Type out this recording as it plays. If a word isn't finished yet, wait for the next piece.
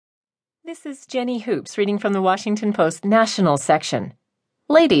This is Jenny Hoops reading from the Washington Post National section.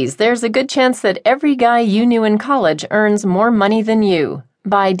 Ladies, there's a good chance that every guy you knew in college earns more money than you,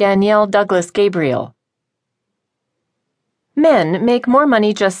 by Danielle Douglas-Gabriel. Men make more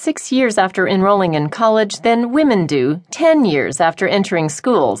money just 6 years after enrolling in college than women do 10 years after entering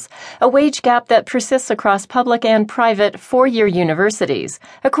schools, a wage gap that persists across public and private four-year universities,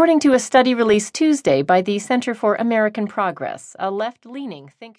 according to a study released Tuesday by the Center for American Progress, a left-leaning think tank.